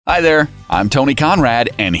Hi there, I'm Tony Conrad,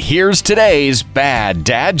 and here's today's bad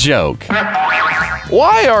dad joke.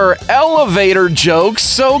 Why are elevator jokes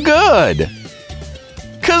so good?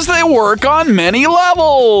 'Cause they work on many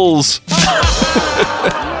levels.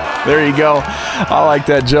 There you go. I like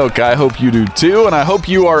that joke. I hope you do too, and I hope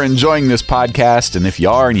you are enjoying this podcast. And if you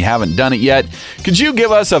are and you haven't done it yet, could you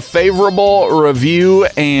give us a favorable review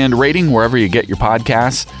and rating wherever you get your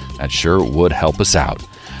podcasts? That sure would help us out.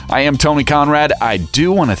 I am Tony Conrad. I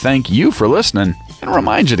do want to thank you for listening and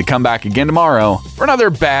remind you to come back again tomorrow for another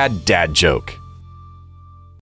bad dad joke.